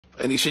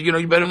And he said,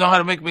 you better know how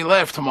to make me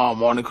laugh tomorrow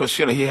morning, because,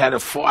 I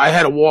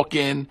had to walk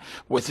in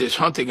with this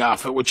hunting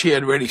outfit, which he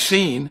had already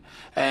seen,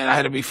 and I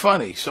had to be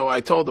funny. So I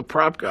told the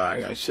prop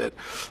guy, I said,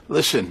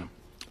 listen,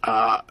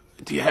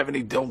 do you have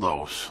any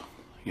dildos,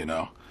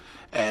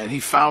 And he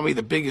found me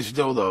the biggest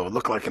dildo. It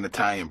looked like an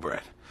Italian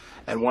bread.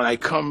 And when I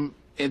come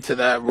into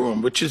that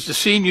room, which is the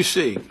scene you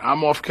see,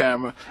 I'm off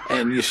camera,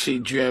 and you see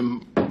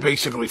Jim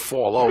basically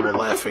fall over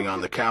laughing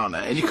on the counter.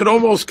 And you could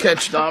almost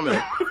catch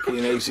Dominic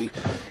Chainese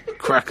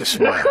crack a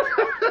smile.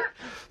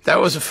 That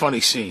was a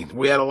funny scene.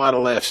 We had a lot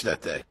of laughs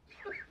that day.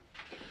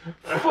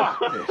 Fuck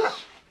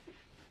this.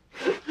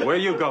 Where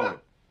you going?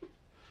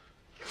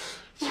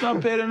 It's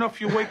not bad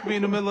enough you wake me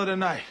in the middle of the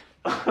night.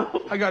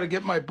 I gotta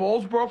get my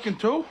balls broken,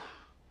 too?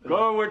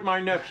 Go with my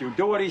nephew.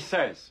 Do what he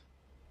says.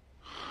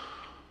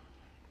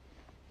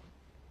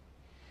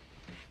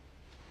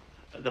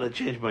 I gotta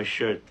change my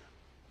shirt.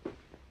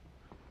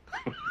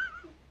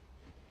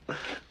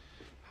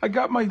 I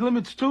got my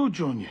limits, too,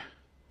 Junior.